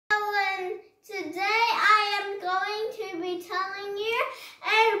Today I am going to be telling you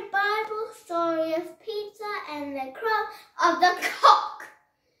a Bible story of Peter and the crow of the cock.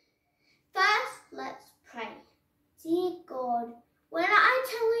 First, let's pray. Dear God, when I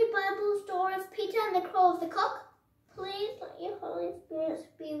tell you Bible story of Peter and the crow of the cock, please let your Holy Spirit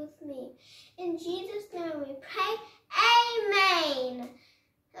be with me. In Jesus' name we pray. Amen.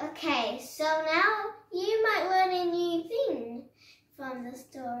 Okay, so now you might learn a new thing from the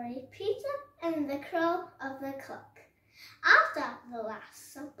story Peter and the crow of the cock. After the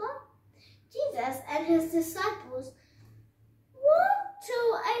Last Supper, Jesus and his disciples walked to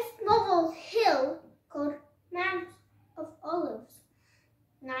a small hill called Mount of Olives.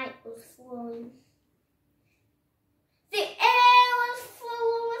 Night was falling. The air was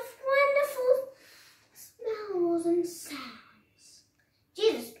full with wonderful smells and sounds.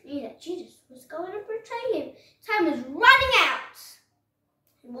 Jesus knew that Judas was going to betray him. Time was running out.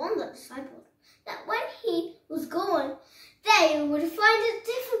 He warned the disciples that when he was gone, they would find it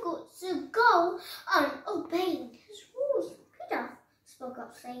difficult to go on obeying his rules. Peter spoke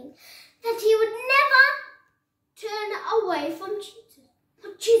up, saying that he would never turn away from Jesus.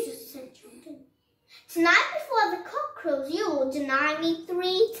 But Jesus said, "Jordan, tonight before the cock crows, you will deny me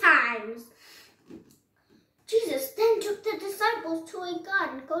 3 times. Jesus then took the disciples to a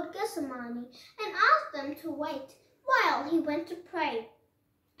garden called Gethsemane and asked them to wait while he went to pray.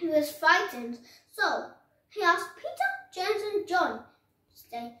 He was frightened, so he asked Peter, James and John to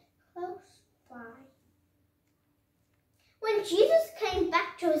stay close by. When Jesus came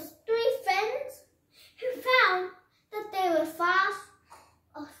back to his 3 friends, he found that they were fast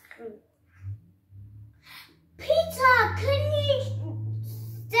asleep. "Peter, can you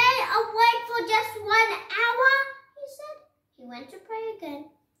stay awake for just 1 hour?" he said. He went to pray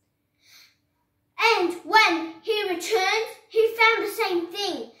again. And when he returned, he found the same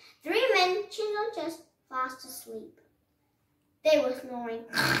thing. 3 men, chin on chest, fast asleep. They were snoring.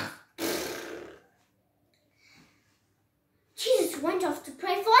 Jesus went off to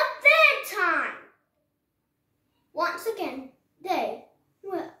pray for a 3rd time. Once again, they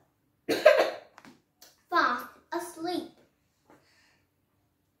were fast asleep.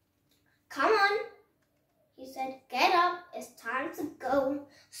 "Come on," he said. "Get up, it's time to go."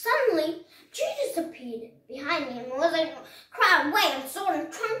 Suddenly, Jesus appeared. Behind him was a crowd wearing swords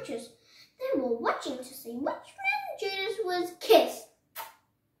and truncheons. They were watching to see which man Judas would kiss,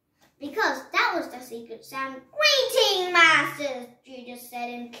 because that was the secret sound. "Greeting, masters," Judas said,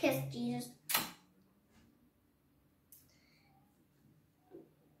 and kissed Jesus.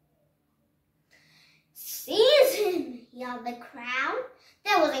 "Seize him," yelled the crowd.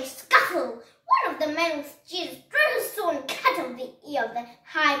 There was a scuffle. One of the men with Jesus drew his sword and cut off the ear of the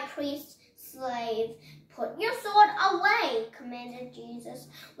high priest's slave. "Put your sword away," commanded Jesus.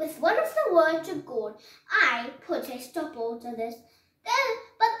 "With one of the words of God, I put a stopper to this.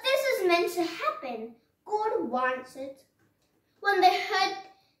 But this is meant to happen. God wants it." When they heard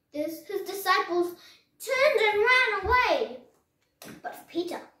this, his disciples turned and ran away. But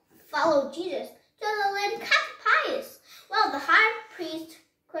Peter followed Jesus to the land Caiaphas, while the high priest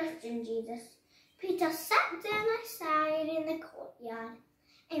questioned Jesus. Peter sat down outside in the courtyard.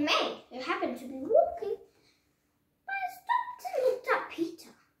 A maid who happened to be walking by stopped and looked at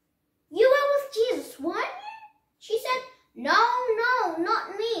Peter. "You were with Jesus, weren't you?" she said. No,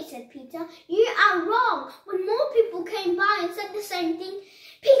 not me," said Peter. "You are wrong." When more people came by and said the same thing,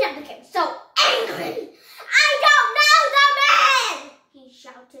 Peter became so angry. "I don't know the man!" he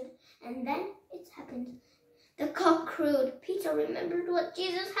shouted. And then it happened. The cock crowed. Peter remembered what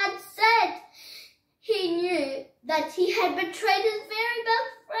Jesus had said. He knew that he had betrayed his very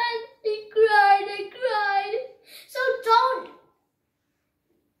best friend. He cried and cried.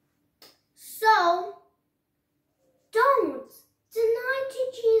 Don't deny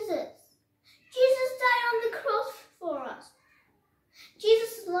to Jesus. Jesus died on the cross for us.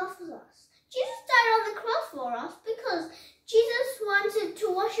 Jesus loves us. Jesus died on the cross for us because Jesus wanted to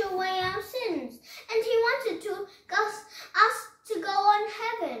wash away our sins, and he wanted us to go on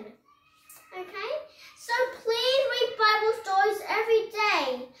heaven. Okay? So please read Bible stories every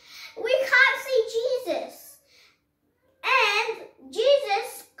day. We can't see Jesus, and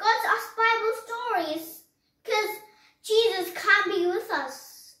Jesus got us Bible stories because Jesus can't be with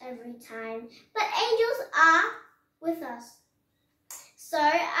us every time, but angels are with us. So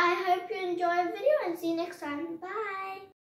I hope you enjoyed the video and see you next time. Bye.